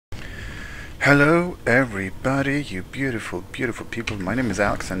Hello everybody, you beautiful, beautiful people. My name is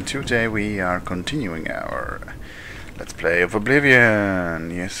Alex and today we are continuing our Let's Play of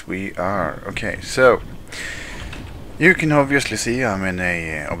Oblivion. Yes, we are. Okay, so you can obviously see I'm in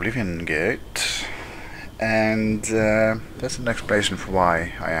a Oblivion gate, and that's an explanation for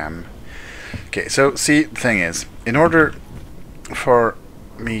why I am. Okay, so see, the thing is, in order for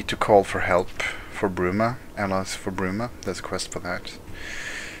me to call for help for Bruma, allies for Bruma, there's a quest for that.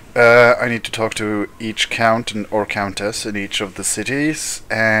 I need to talk to each count or countess in each of the cities,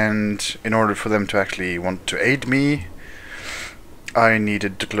 and in order for them to actually want to aid me, I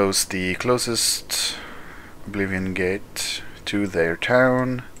needed to close the closest Oblivion gate to their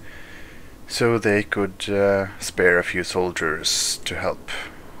town, so they could spare a few soldiers to help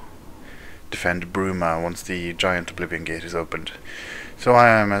defend Bruma once the giant Oblivion gate is opened. So I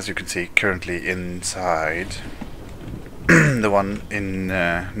am, as you can see, currently inside the one in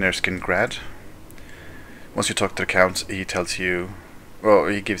near Skingrad. Once you talk to the count, he tells you, well,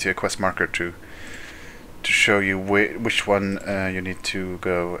 he gives you a quest marker to show you which one you need to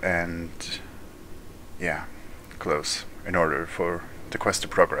go and close in order for the quest to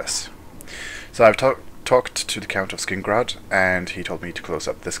progress. So I've talked to the Count of Skingrad, and he told me to close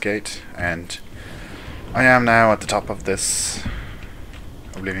up this gate, and I am now at the top of this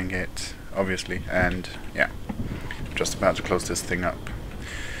Oblivion gate, obviously, and yeah, just about to close this thing up.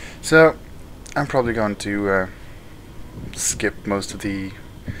 So I'm probably going to skip most of the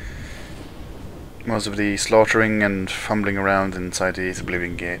slaughtering and fumbling around inside these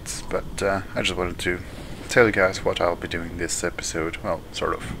Oblivion gates, but I just wanted to tell you guys what I'll be doing this episode. Well,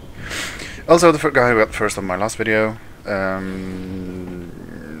 sort of. Also, the guy who got first on my last video, my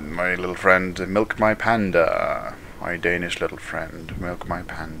little friend Milk My Panda, my Danish little friend Milk My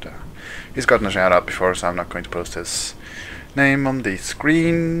Panda. He's gotten a shout out before, so I'm not going to post his name on the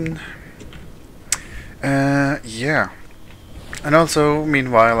screen. Yeah. And also,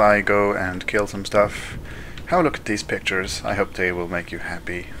 meanwhile, I go and kill some stuff. Have a look at these pictures. I hope they will make you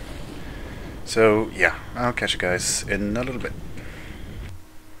happy. So, yeah, I'll catch you guys in a little bit.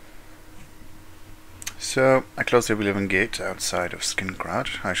 So, I closed the Oblivion gate outside of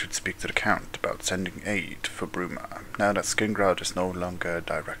Skingrad. I should speak to the Count about sending aid for Bruma, now that Skingrad is no longer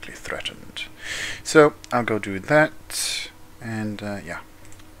directly threatened. So, I'll go do that, and yeah.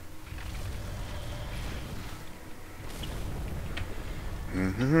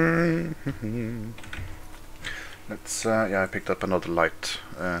 Let's, yeah, I picked up another light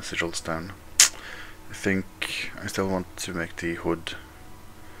sigil stone. I think I still want to make the hood,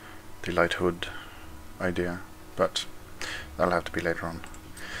 the light hood idea, but that'll have to be later on.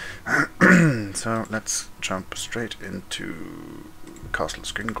 So let's jump straight into Castle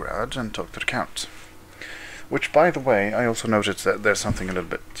Skingrad and talk to the Count. Which, by the way, I also noticed that there's something a little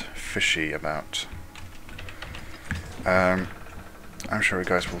bit fishy about. I'm sure you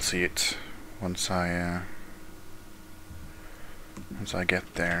guys will see it once I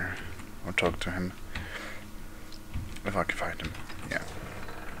get there or talk to him, if I can find him. Yeah.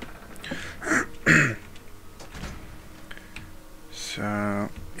 So,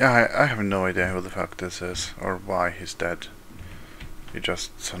 yeah, I have no idea who the fuck this is, or why he's dead. He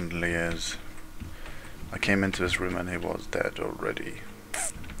just suddenly is. I came into this room and he was dead already.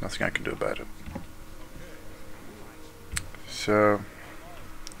 Nothing I can do about it. So,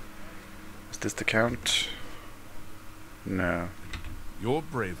 is this the Count? No. Your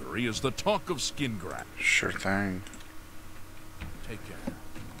bravery is the talk of Skingrad. Sure thing. Take care.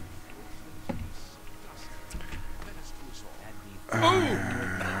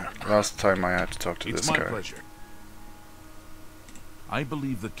 Last time I had to talk to It's this my guy. pleasure. I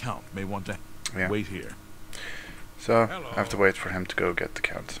believe the Count may want to wait here. So, Hello. I have to wait for him to go get the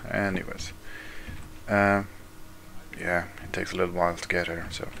Count. Anyways. Yeah, it takes a little while to get here,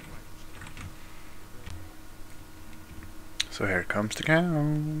 so. So here comes the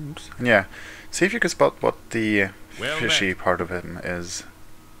Count. And yeah, see if you can spot what the fishy part of him is.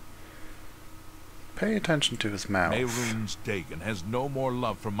 Pay attention to his mouth. Mehrunes Dagon has no more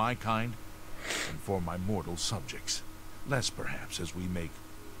love for my kind than for my mortal subjects. Less, perhaps, as we make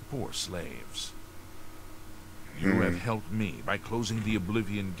poor slaves. You have helped me by closing the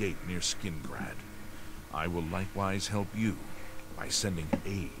Oblivion gate near Skingrad. I will likewise help you by sending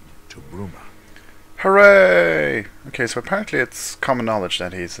aid to Bruma. Hooray! Okay, so apparently it's common knowledge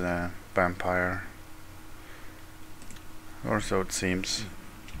that he's a vampire. Or so it seems.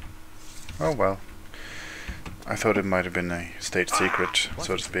 Oh well. I thought it might have been a state secret,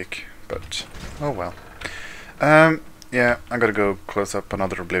 so to speak, but oh well. Yeah, I'm gonna go close up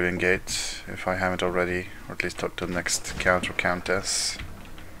another Oblivion gate, if I haven't already, or at least talk to the next Count or Countess.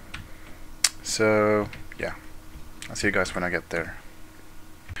 so yeah, I'll see you guys when I get there.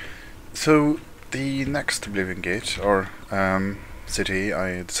 So the next Oblivion Gate, or city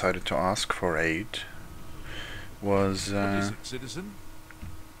I decided to ask for aid was What is it, citizen?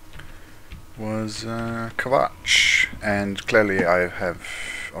 Kvatch, and clearly I have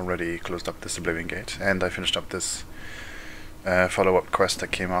already closed up this Oblivion Gate, and I finished up this follow-up quest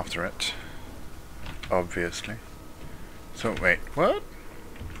that came after it, obviously. So wait, what?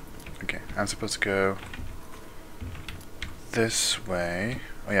 Okay, I'm supposed to go this way.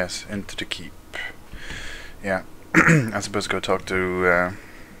 Oh yes, into the keep. Yeah, I'm supposed to go talk to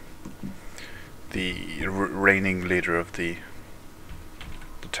the reigning leader of the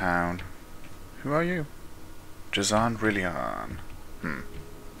town. Who are you? Jazan Rillian.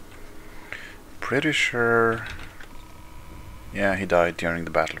 Pretty sure. Yeah, he died during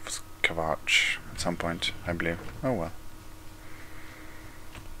the Battle of Kvatch at some point, I believe. Oh well.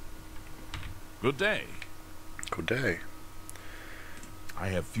 Good day. Good day. I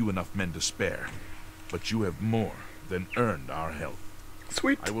have few enough men to spare, but you have more than earned our help.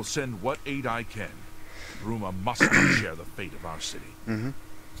 Sweet. I will send what aid I can. Bruma must not share the fate of our city.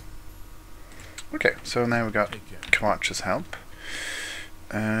 Okay, so now we got Take care. Kvatch's help.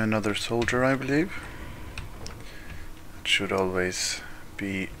 Another soldier, I believe. It should always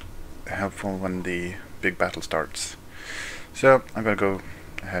be helpful when the big battle starts. So I'm gonna go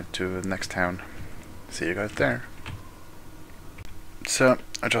ahead to the next town. See you guys there. So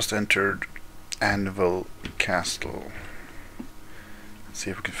I just entered Anvil Castle. Let's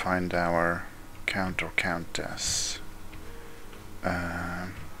see if we can find our count or countess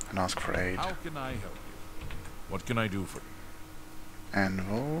and ask for aid. How can I help you? What can I do for you?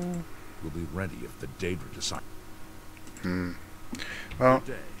 Anvil. We'll be ready if the Daedra decides. Well,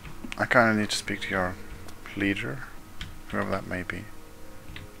 Good day. I kinda need to speak to your leader, whoever that may be.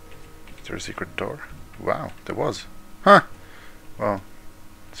 Is there a secret door? Wow, there was. Huh! Well,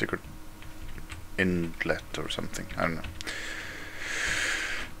 secret inlet or something. I don't know.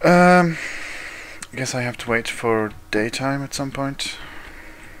 I guess I have to wait for daytime at some point.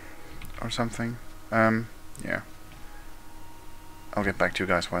 Or something. Yeah. I'll get back to you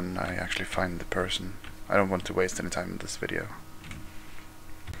guys when I actually find the person. I don't want to waste any time in this video.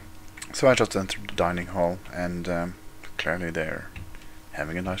 So I just entered the dining hall, and clearly they're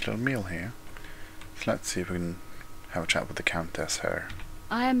having a nice little meal here. So let's see if we can have a chat with the Countess here.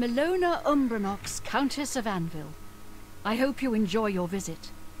 I am Milona Umbranox, Countess of Anvil. I hope you enjoy your visit.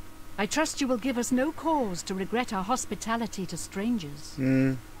 I trust you will give us no cause to regret our hospitality to strangers.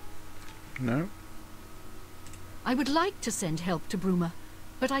 No? I would like to send help to Bruma,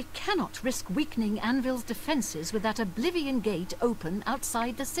 but I cannot risk weakening Anvil's defenses with that Oblivion gate open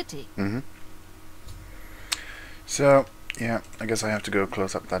outside the city. So, yeah, I guess I have to go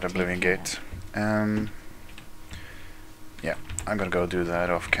close up that Oblivion gate. Yeah, I'm gonna go do that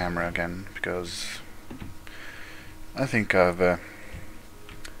off camera again, because I think I've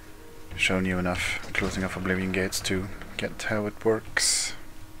shown you enough closing off Oblivion gates to get how it works.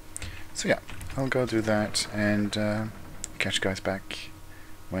 So yeah, I'll go do that and catch you guys back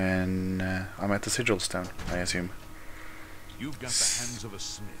when I'm at the Sigil Stone, I assume. You've got the hands of a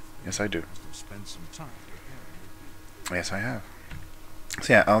smith. Yes, I do. Must have spent some time preparing. Yes, I have.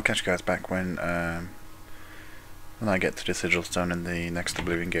 So yeah, I'll catch you guys back when I get to the Sigil Stone in the next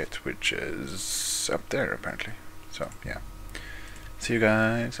Oblivion Gate, which is up there apparently. So yeah, see you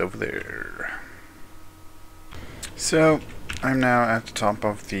guys over there. So I'm now at the top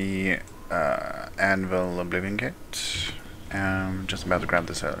of the Anvil Oblivion Gate. Just about to grab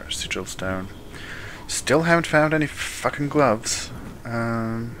this Sigil Stone. Still haven't found any fucking gloves.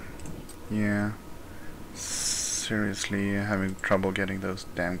 Yeah. Seriously having trouble getting those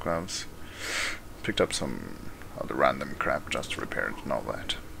damn gloves. Picked up some other random crap just to repair it and all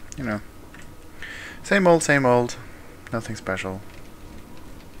that. You know. Same old. Nothing special.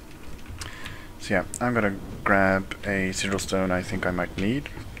 So yeah, I'm gonna grab a Sigil Stone I think I might need.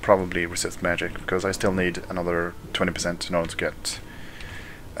 Probably resist magic, because I still need another 20% in order to get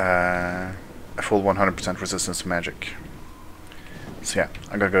a full 100% resistance to magic. So yeah,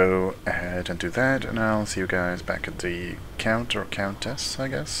 I'm gonna go ahead and do that, and I'll see you guys back at the Count or Countess, I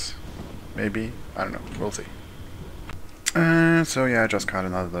guess. Maybe, I don't know, we'll see. So yeah, I just got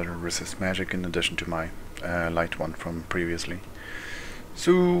another resist magic in addition to my light one from previously.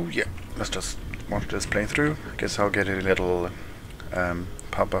 So yeah, let's just watch this playthrough. I guess I'll get a little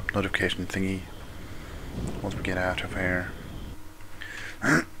pop-up notification thingy once we get out of here.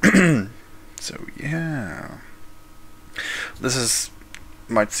 So yeah, this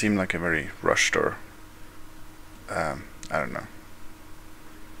might seem like a very rushed or I don't know,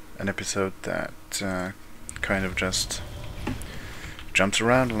 an episode that kind of just jumps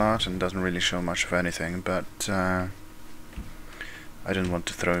around a lot and doesn't really show much of anything, but I didn't want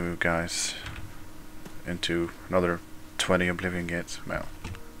to throw you guys into another 20 Oblivion gates. Well,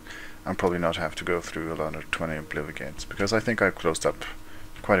 I'll probably not have to go through a lot of 20 Oblivion gates, because I think I've closed up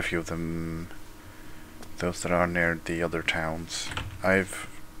quite a few of them, those that are near the other towns. I've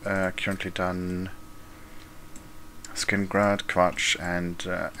currently done Skingrad, Quatch, and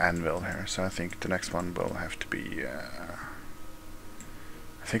Anvil here, so I think the next one will have to be...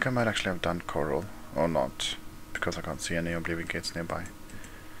 I think I might actually have done Coral, or not, because I can't see any Oblivion gates nearby.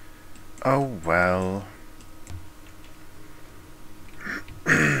 Oh well.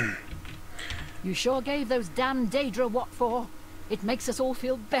 You sure gave those damn Daedra what for. It makes us all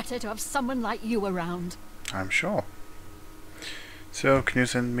feel better to have someone like you around. I'm sure. So, can you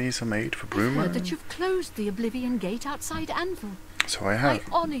send me some aid for Bruma? I heard that you've closed the Oblivion Gate outside Anvil. So I have. I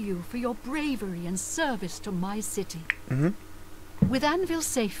honour you for your bravery and service to my city. Mm-hmm. With Anvil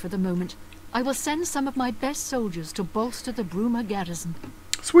safe for the moment, I will send some of my best soldiers to bolster the Bruma garrison.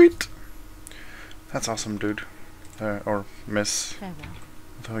 Sweet! That's awesome, dude. Or miss. Farewell.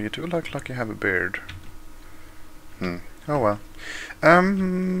 Though you do look like you have a beard. Oh well.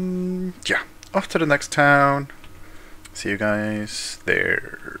 Yeah. Off to the next town. See you guys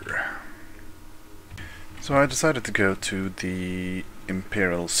there. So I decided to go to the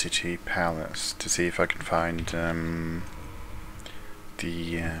Imperial City Palace to see if I can find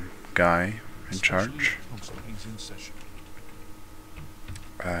the guy in charge.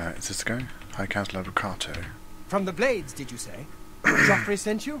 Is this the guy? High Councillor Ducato. From the Blades, did you say? Joffrey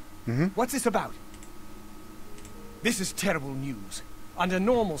sent you? Mm-hmm. What's this about? This is terrible news. Under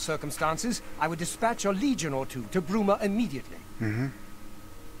normal circumstances, I would dispatch a legion or two to Bruma immediately. Mm-hmm.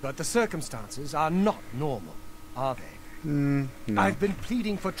 But the circumstances are not normal, are they? No. I've been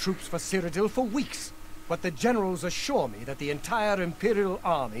pleading for troops for Cyrodiil for weeks, but the generals assure me that the entire Imperial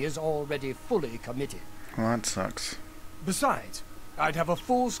army is already fully committed. Well, that sucks. Besides, I'd have a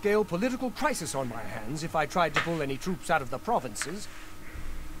full-scale political crisis on my hands if I tried to pull any troops out of the provinces.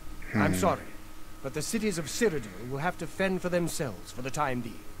 I'm sorry, but the cities of Cyrodiil will have to fend for themselves for the time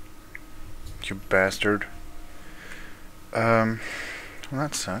being. You bastard. Well,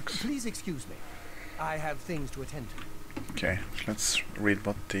 that sucks. Please excuse me. I have things to attend to. Okay, let's read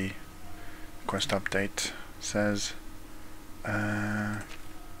what the quest update says. I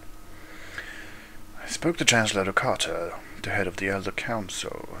spoke to Chancellor Ducato, the head of the Elder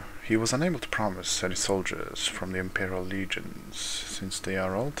Council. He was unable to promise any soldiers from the Imperial Legions, since they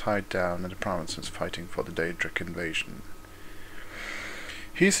are all tied down in the provinces fighting for the Daedric invasion.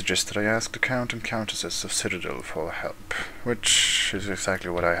 He suggested I ask the Count and Countesses of Citadel for help, which is exactly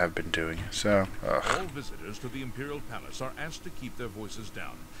what I have been doing, so... All visitors to the Imperial Palace are asked to keep their voices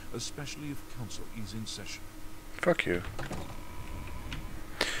down, especially if Council is in session. Fuck you.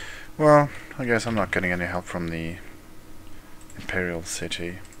 Well, I guess I'm not getting any help from the Imperial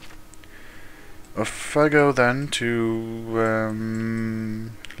City. If I go then to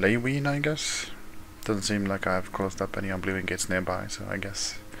Leyween, I guess. Doesn't seem like I've closed up any Oblivion gates nearby, so I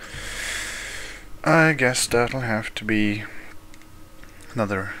guess that'll have to be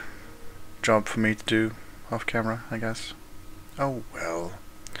another job for me to do off camera, I guess. Oh well.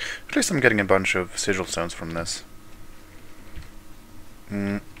 At least I'm getting a bunch of sigil stones from this.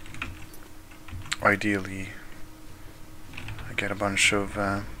 Ideally, I get a bunch of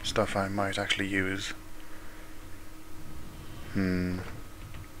stuff I might actually use.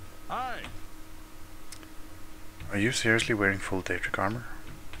 Hi. Are you seriously wearing full Daedric armor?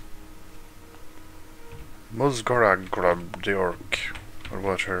 Musgora Grubdiork, or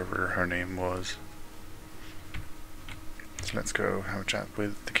whatever her name was. So let's go have a chat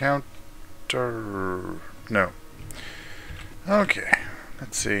with the Count. No. Okay,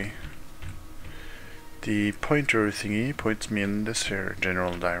 let's see. The pointer thingy points me in this here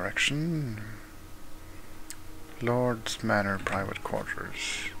general direction. Lord's Manor private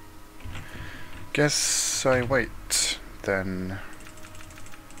quarters. Guess I wait, then.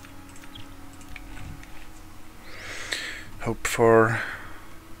 Hope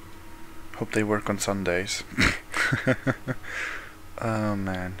they work on Sundays. Oh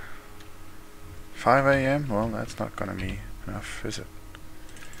man. 5 AM? Well, that's not gonna be enough, is it?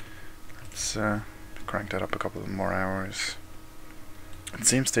 Let's crank that up a couple more hours. It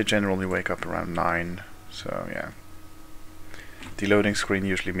seems they generally wake up around 9, so yeah. The loading screen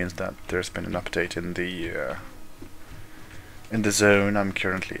usually means that there's been an update in the zone I'm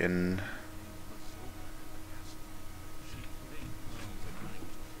currently in.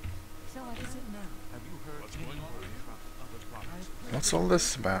 What's all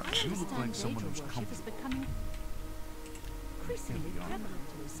this about? You look like someone who's worship is comfortable. becoming increasingly prevalent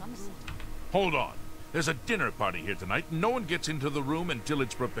in Somerset. Hold on. There's a dinner party here tonight, and no one gets into the room until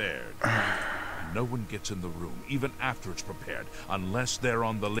it's prepared. No one gets in the room, even after it's prepared, unless they're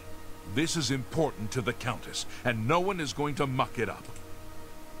on the list. This is important to the Countess, and no one is going to muck it up.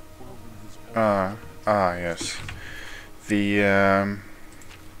 Yes. The,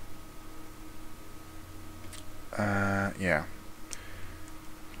 yeah.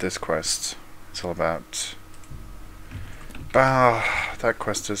 This quest is all about... that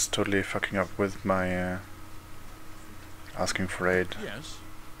quest is totally fucking up with my, asking for aid. Yes.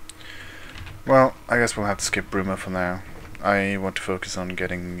 Well, I guess we'll have to skip Bruma for now. I want to focus on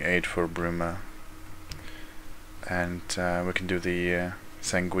getting aid for Bruma. And, we can do the,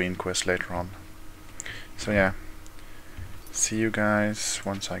 Sanguine quest later on. So yeah. See you guys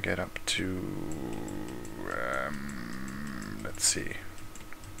once I get up to... let's see.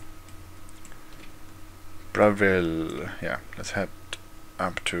 Braville. Yeah, let's head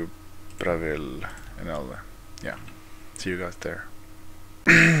up to Braville and I'll, yeah, see you guys there.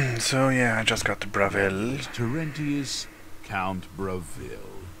 So yeah, I just got to Braville. Terentius Count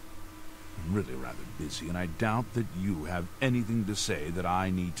Braville. I'm really rather busy, and I doubt that you have anything to say that I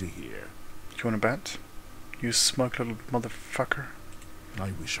need to hear. You wanna bet? You smug little motherfucker.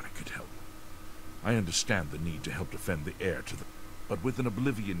 I wish I could help. I understand the need to help defend the heir to the... But with an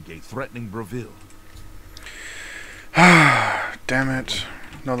Oblivion gate threatening Braville... Damn it.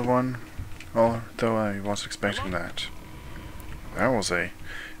 Another one. Although I was expecting that. That was a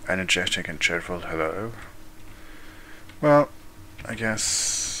energetic and cheerful hello. Well, I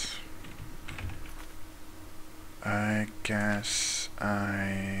guess I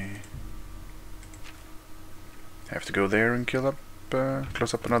have to go there and kill up,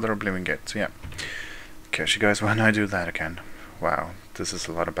 close up another Oblivion gate. So yeah, catch you guys when I do that again. Wow, this is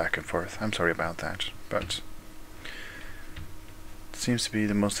a lot of back and forth. I'm sorry about that, but it seems to be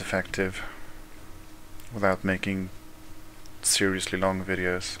the most effective without making seriously long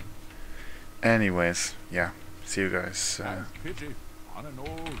videos. Anyways, yeah, see you guys.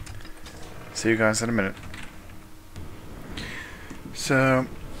 See you guys in a minute. So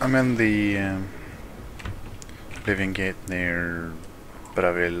I'm in the Oblivion gate near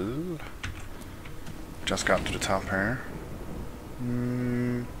Braville. Just got to the top here.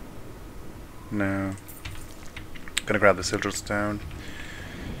 No. Gonna grab the Silver Stone.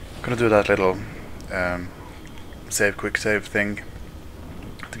 Gonna do that little quick save thing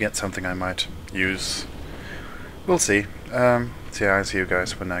to get something I might use. We'll see. So yeah, I'll see you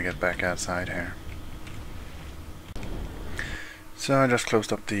guys when I get back outside here. So I just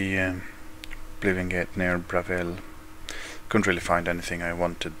closed up the Oblivion gate near Braville. Couldn't really find anything I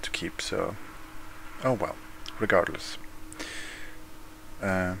wanted to keep, so oh well, regardless.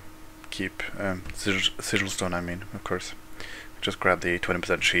 Keep Sigil Stone, I mean, of course. Just grab the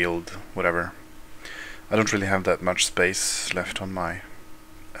 20% shield, whatever. I don't really have that much space left on my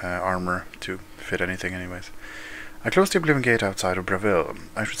armor to fit anything anyways. I closed the Oblivion gate outside of Braville.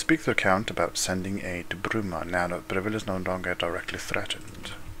 I should speak to the Count about sending aid to Bruma now that Braville is no longer directly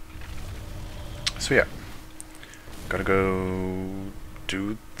threatened. So yeah, gotta go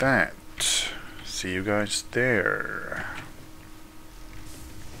do that. See you guys there.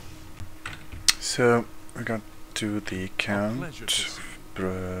 So we got to the Count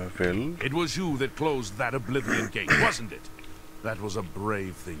Braville. It was you that closed that Oblivion gate, wasn't it? That was a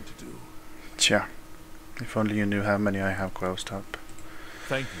brave thing to do. Tja, if only you knew how many I have closed up.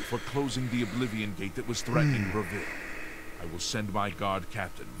 Thank you for closing the Oblivion gate that was threatening Braville. I will send my guard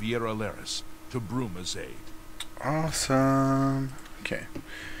captain, Viera Laris, to Bruma's aid. Awesome. Okay.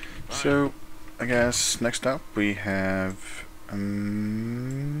 So, I guess next up we have...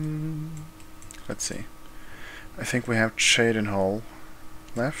 let's see. I think we have Shadenhall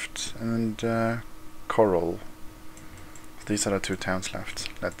left and Coral. These are the two towns left.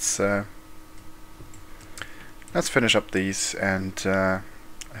 Let's finish up these, and I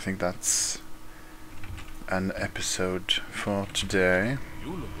think that's an episode for today.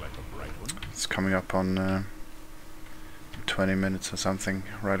 You look like a bright one. It's coming up on 20 minutes or something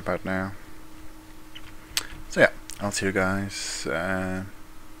right about now. So yeah, I'll see you guys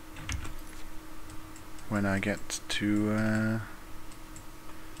when I get to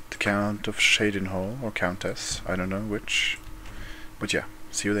the Count of Shadenhall, or Countess, I don't know which, but yeah,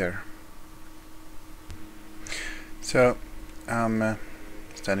 see you there. So, I'm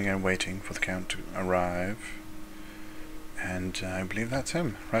standing here waiting for the Count to arrive, and I believe that's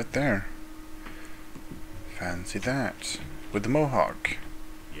him, right there. Fancy that, with the mohawk.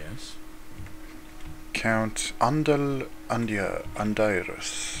 Yes? Count Andirus.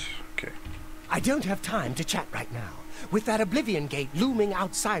 Okay. I don't have time to chat right now. With that Oblivion gate looming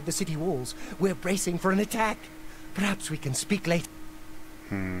outside the city walls, we're bracing for an attack. Perhaps we can speak later.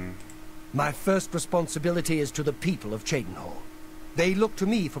 My first responsibility is to the people of Cheydinhal. They look to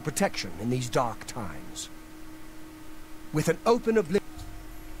me for protection in these dark times. With an open Oblivion...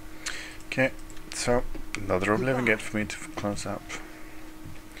 Okay, so another Oblivion gate for me to close up.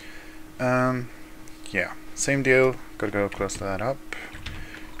 Yeah, same deal. Gotta go close that up.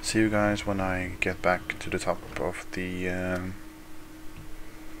 See you guys when I get back to the top of the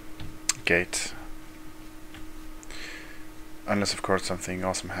gate. Unless, of course, something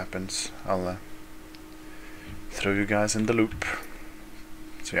awesome happens, I'll throw you guys in the loop.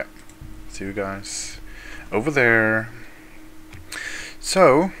 So yeah, see you guys over there.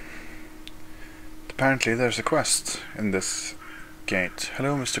 So, apparently there's a quest in this gate.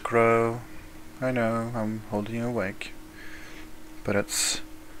 Hello, Mr. Crow. I know, I'm holding you awake. But it's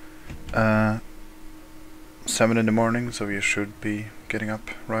 7 in the morning, so you should be getting up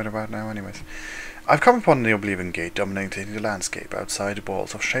right about now anyways. I've come upon the Oblivion Gate dominating the landscape outside the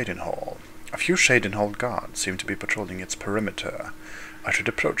walls of Cheydinhal. A few Cheydinhal guards seem to be patrolling its perimeter. I should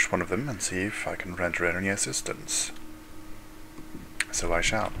approach one of them and see if I can render any assistance. So I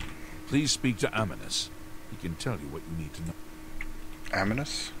shall. Please speak to Aminus. He can tell you what you need to know.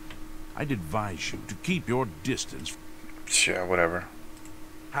 Aminus? I'd advise you to keep your distance. Yeah, whatever.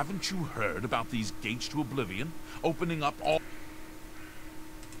 Haven't you heard about these gates to Oblivion? Opening up all...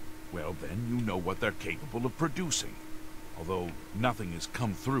 Well, then you know what they're capable of producing. Although nothing has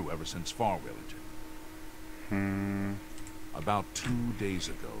come through ever since Farwell entered. About 2 days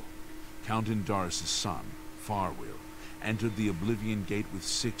ago, Count Indaris' son, Farwell, entered the Oblivion Gate with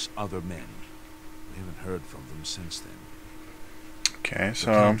 6 other men. We haven't heard from them since then. Okay, so...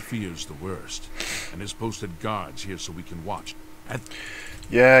 The Count fears the worst, and has posted guards here so we can watch.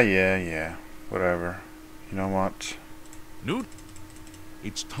 Yeah. Whatever. You know what? Newt?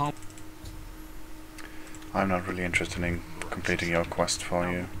 It's Tom. I'm not really interested in completing your quest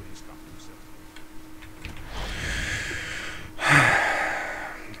for you.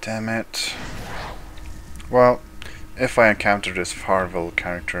 Damn it. Well, if I encounter this Farwell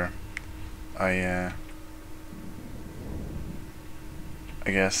character, I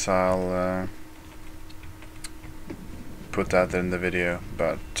guess I'll put that in the video,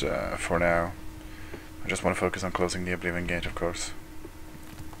 but for now I just want to focus on closing the Oblivion Gate, of course.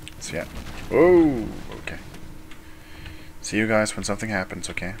 So yeah. Oh, okay. See you guys when something happens,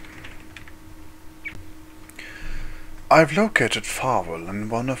 okay? I've located Farwell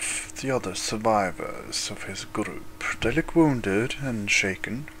and one of the other survivors of his group. They look wounded and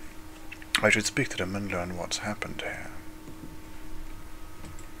shaken. I should speak to them and learn what's happened here.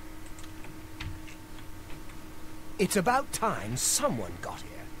 It's about time someone got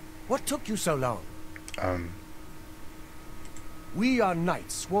here. What took you so long? We are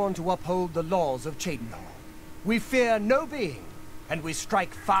knights sworn to uphold the laws of Cheydinhal. We fear no being, and we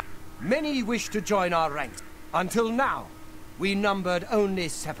strike fire. Many wish to join our ranks. Until now, we numbered only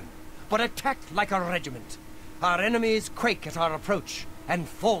 7, but attacked like a regiment. Our enemies quake at our approach, and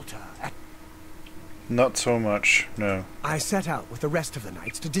falter at... Not so much, no. I set out with the rest of the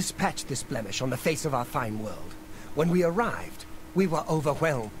knights to dispatch this blemish on the face of our fine world. When we arrived, we were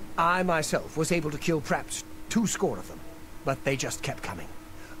overwhelmed. I myself was able to kill perhaps 20 of them, but they just kept coming.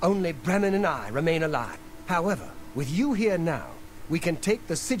 Only Bremen and I remain alive. However, with you here now, we can take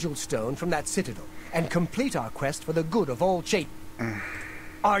the sigil stone from that citadel and complete our quest for the good of all Cheydinhal.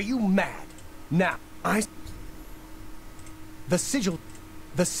 Are you mad? Now, The sigil...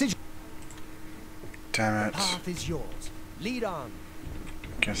 Damn it. The path is yours. Lead on.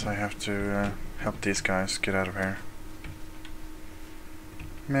 Guess I have to help these guys get out of here.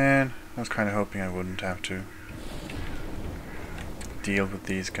 Man, I was kind of hoping I wouldn't have to deal with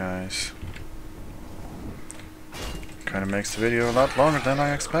these guys. Kind of makes the video a lot longer than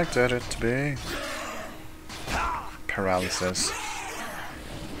I expected it to be. Paralysis.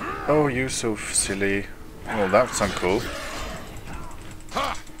 Oh, you so silly. Oh, that's uncool.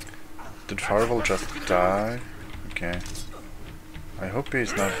 Did Farwell just die? Okay. I hope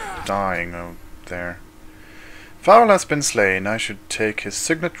he's not dying out there. Farwell has been slain. I should take his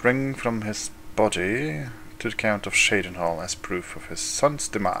signet ring from his body to the Count of Cheydinhal as proof of his son's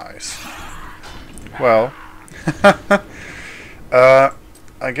demise. Well,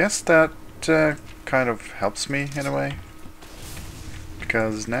 I guess that kind of helps me in a way,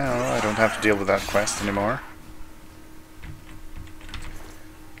 because now I don't have to deal with that quest anymore.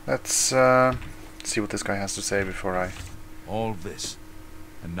 Let's see what this guy has to say before I... All this,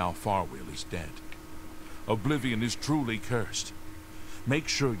 and now Farwell is dead. Oblivion is truly cursed. Make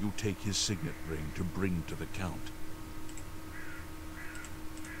sure you take his signet ring to bring to the Count.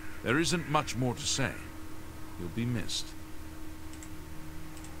 There isn't much more to say. He'll be missed.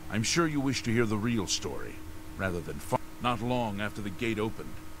 I'm sure you wish to hear the real story, rather than Not long after the gate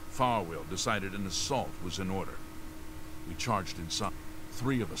opened, Farwell decided an assault was in order. We charged inside.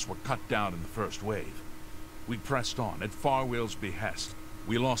 3 of us were cut down in the first wave. We pressed on at Farwell's behest.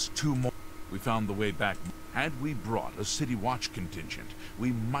 We lost 2 more. We found the way back. Had we brought a city watch contingent,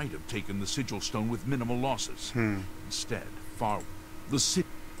 we might have taken the sigil stone with minimal losses. Instead, the city.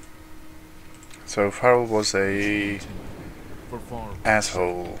 So Farwell was a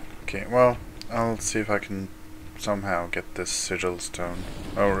asshole. Okay, well, I'll see if I can somehow get this sigil stone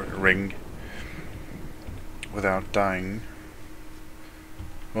or ring without dying.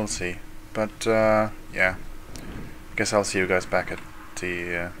 We'll see. But yeah, I guess I'll see you guys back at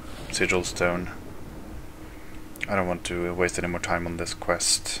the sigil stone. I don't want to waste any more time on this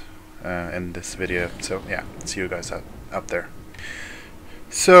quest in this video, so yeah, see you guys up there.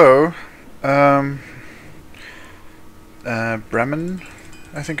 So Bremen,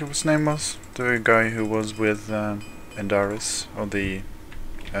 I think his name was, the guy who was with Endaris, or the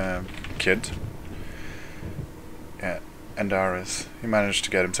kid. Yeah, Endaris. He managed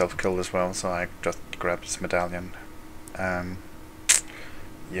to get himself killed as well, so I just grabbed his medallion.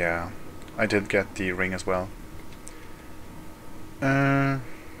 Yeah, I did get the ring as well.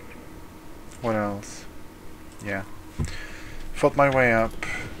 What else? Yeah. Fought my way up,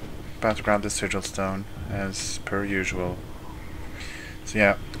 about to grab the sigil stone, as per usual. So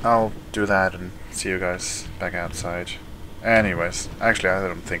yeah, I'll do that and see you guys back outside. Anyways, actually I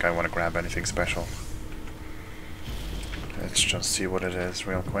don't think I want to grab anything special. Let's just see what it is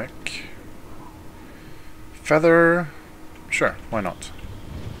real quick. Feather? Sure, why not?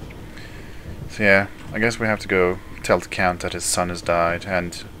 So yeah, I guess we have to go tell the Count that his son has died,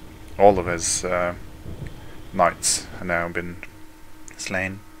 and all of his knights have now been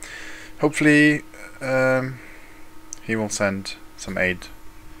slain. Hopefully he will send some aid.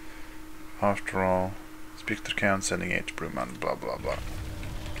 After all, speak to the Count, sending aid to Bruma, blah blah blah.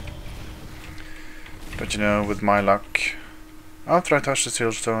 But you know, with my luck, after I touched the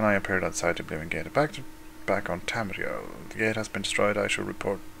seal stone, I appeared outside the Oblivion Gate. Back on Tamriel. The gate has been destroyed. I shall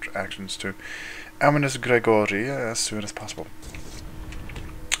report actions to Aminus Gregory as soon as possible.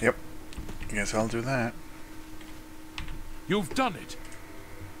 Yep. Guess I'll do that. You've done it!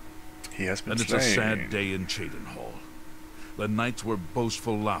 He has been And slain. it's a sad day in Cheydinhall. The knights were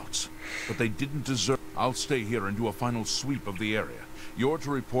boastful louts, but they didn't deserve. I'll stay here and do a final sweep of the area. You're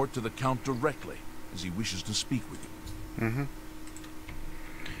to report to the Count directly, as he wishes to speak with you. Mm-hmm.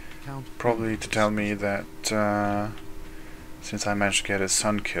 Count, probably to tell me that since I managed to get his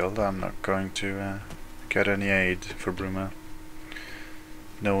son killed, I'm not going to get any aid for Bruma.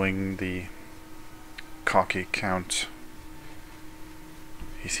 Knowing the cocky Count,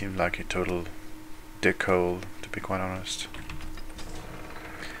 he seemed like a total dickhole, to be quite honest.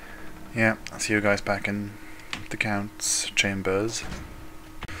 Yeah, I'll see you guys back in the Count's chambers.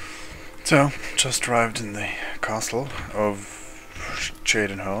 So, just arrived in the castle of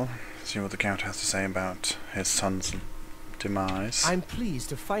Cheydinhall. See what the Count has to say about his son's demise. I'm pleased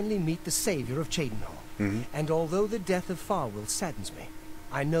to finally meet the savior of Cheydinhall. And although the death of Farwell saddens me,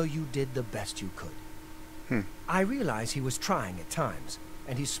 I know you did the best you could. I realize he was trying at times,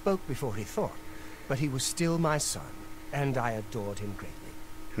 and he spoke before he thought, but he was still my son, and I adored him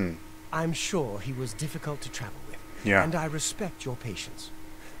greatly. I'm sure he was difficult to travel with, and I respect your patience.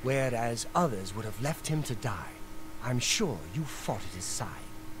 Whereas others would have left him to die, I'm sure you fought at his side.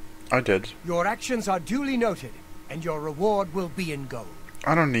 I did. Your actions are duly noted, and your reward will be in gold.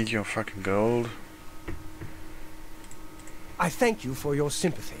 I don't need your fucking gold. I thank you for your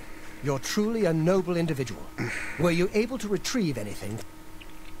sympathy. You're truly a noble individual. Were you able to retrieve anything?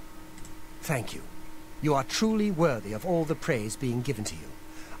 Thank you. You are truly worthy of all the praise being given to you.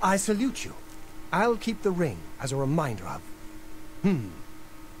 I salute you. I'll keep the ring as a reminder of...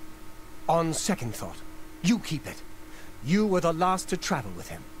 On second thought, you keep it. You were the last to travel with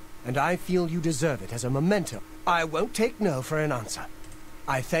him, and I feel you deserve it as a memento. I won't take no for an answer.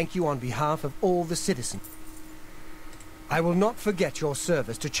 I thank you on behalf of all the citizens. I will not forget your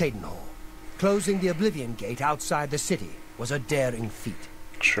service to Cheydinhall. Closing the Oblivion Gate outside the city was a daring feat.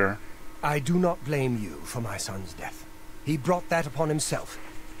 Sure. I do not blame you for my son's death. He brought that upon himself,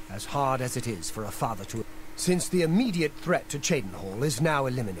 as hard as it is for a father to... Since the immediate threat to Cheydinhall is now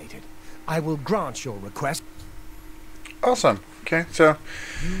eliminated, I will grant your request. Awesome. Okay, so...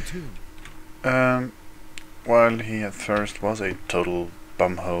 You too. While he at first was a total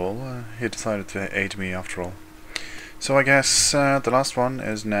bumhole. He decided to aid me after all. So I guess the last one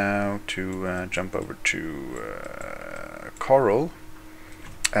is now to jump over to Coral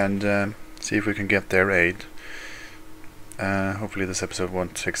and see if we can get their aid. Hopefully this episode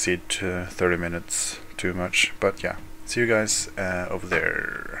won't exceed 30 minutes too much, but yeah, see you guys over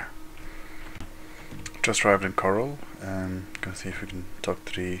there. Just arrived in Coral, gonna see if we can talk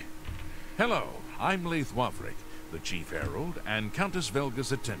to the... Hello, I'm Leith Wavrik, the Chief Herald and Countess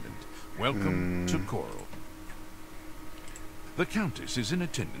Velga's attendant. Welcome to Coral. The Countess is in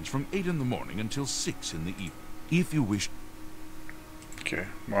attendance from 8 in the morning until 6 in the evening. If you wish... Okay,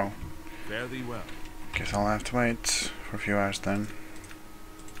 well... Fare thee well. Guess I'll have to wait for a few hours then.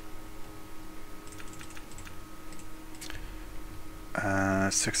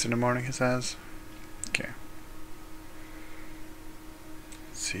 Uh, 6 in the morning, he says. Okay.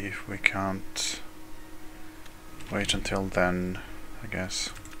 See if we can't wait until then, I guess.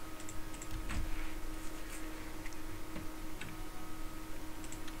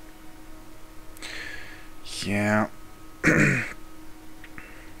 Yeah.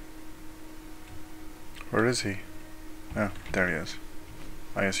 Where is he? Oh, there he is.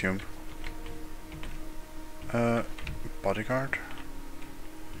 I assume. Bodyguard?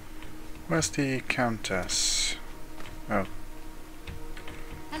 Where's the Countess? Oh.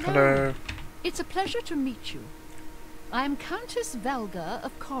 Hello. It's a pleasure to meet you. I am Countess Velga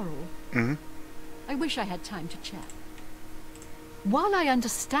of Coral. Mm-hmm. I wish I had time to chat. While I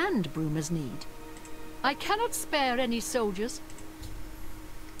understand Bruma's need, I cannot spare any soldiers.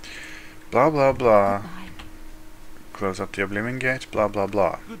 Blah blah blah. Goodbye. Close up the Oblivion gate, blah blah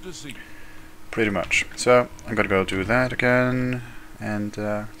blah. Good to see you. Pretty much. So, I'm gonna go do that again, and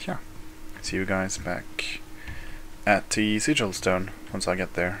yeah. See you guys back at the Sigil Stone once I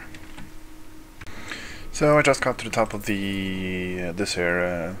get there. So I just got to the top of the this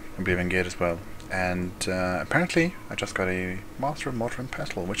here Oblivion gate as well, and apparently I just got a Master Mortar and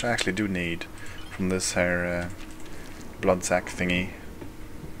Pestle, which I actually do need from this here blood sack thingy.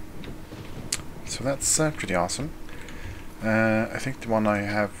 So that's pretty awesome. I think the one I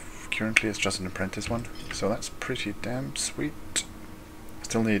have currently is just an apprentice one, so that's pretty damn sweet.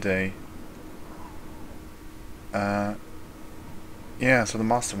 Still need a yeah, so the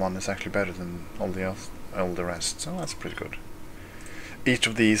master one is actually better than all the rest, so that's pretty good. Each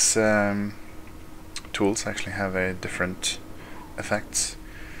of these tools actually have a different effects.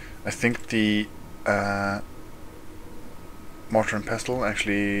 I think the mortar and pestle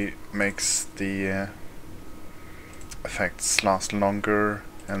actually makes the effects last longer,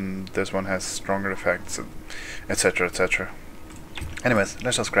 and this one has stronger effects, etc, etc. Anyways,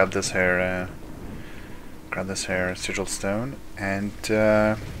 let's just grab this here sigil stone and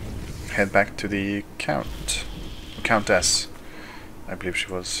head back to the countess. I believe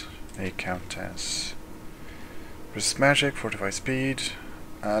she was a countess. Resist magic, fortify speed.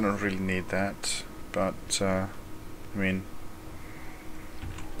 I don't really need that, but I mean,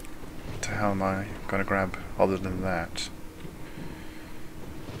 what the hell am I gonna grab other than that?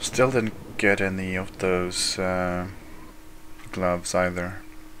 Still didn't get any of those gloves either,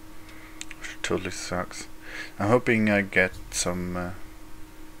 which totally sucks. I'm hoping I get some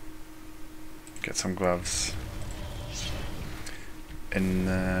gloves in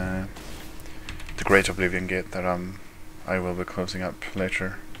the Great Oblivion Gate that I will be closing up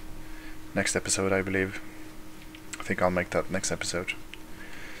later, next episode I believe. I think I'll make that next episode,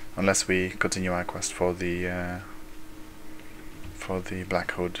 unless we continue our quest for the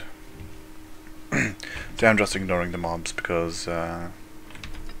Black Hood. So I'm just ignoring the mobs because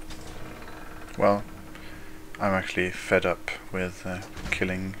well, I'm actually fed up with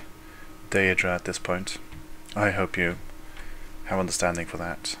killing Daedra at this point. I hope you have understanding for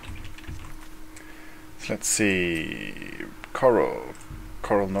that. So let's see, Coral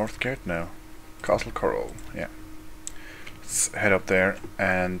North Gate? No, Castle Coral. Yeah. Let's head up there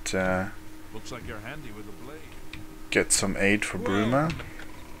and Looks like you're handy with a blade. get some aid for Bruma.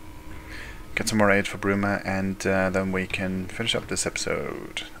 Get some more aid for Bruma, and then we can finish up this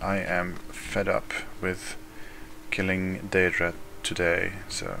episode. I am fed up with killing Daedra today,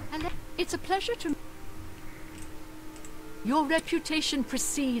 so... It's a pleasure to... Your reputation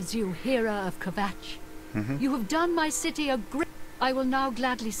precedes you, Hera of Kvatch. You have done my city a great... I will now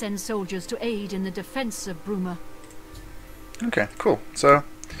gladly send soldiers to aid in the defense of Bruma. Okay, cool. So,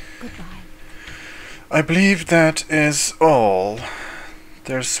 Goodbye. I believe that is all.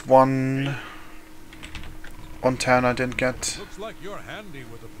 There's one town I didn't get. Looks like you're handy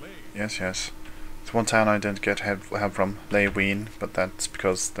with a blade. Yes. There's one town I didn't get help from, Leyween, but that's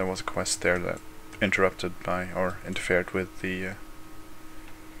because there was a quest there that interrupted or interfered with the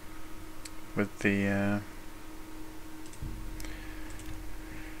with the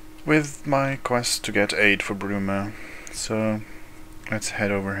with my quest to get aid for Bruma. So let's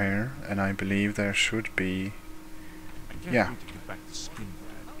head over here, and I believe there should be. Yeah.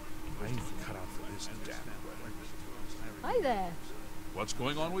 Hi there. What's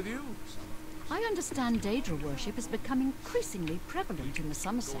going on with you? I understand Daedra worship is becoming increasingly prevalent in the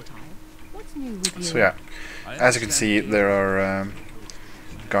Somerset Isle. What's new with you? So yeah, as you can see, there are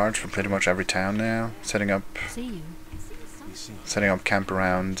guards from pretty much every town now setting up camp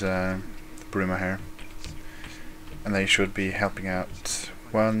around Bruma here, and they should be helping out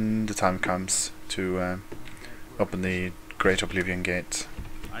when the time comes to open the Great Oblivion Gate,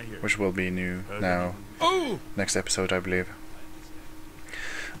 which will be new now. Next episode, I believe.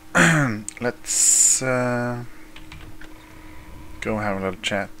 Let's go have a little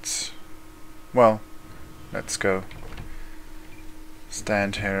chat. Well, let's go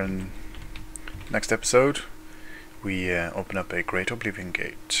stand here, and next episode we open up a Great Oblivion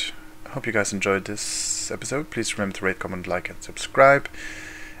Gate. I hope you guys enjoyed this episode. Please remember to rate, comment, like, and subscribe.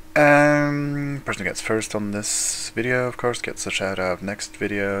 Person who gets first on this video, of course, gets a shout out next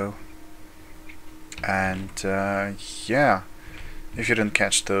video. And yeah, if you didn't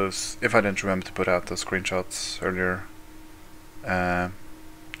catch those, if I didn't remember to put out those screenshots earlier,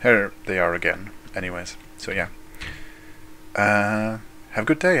 here they are again. Anyways, so yeah, have a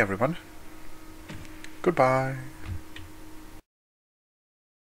good day, everyone. Goodbye.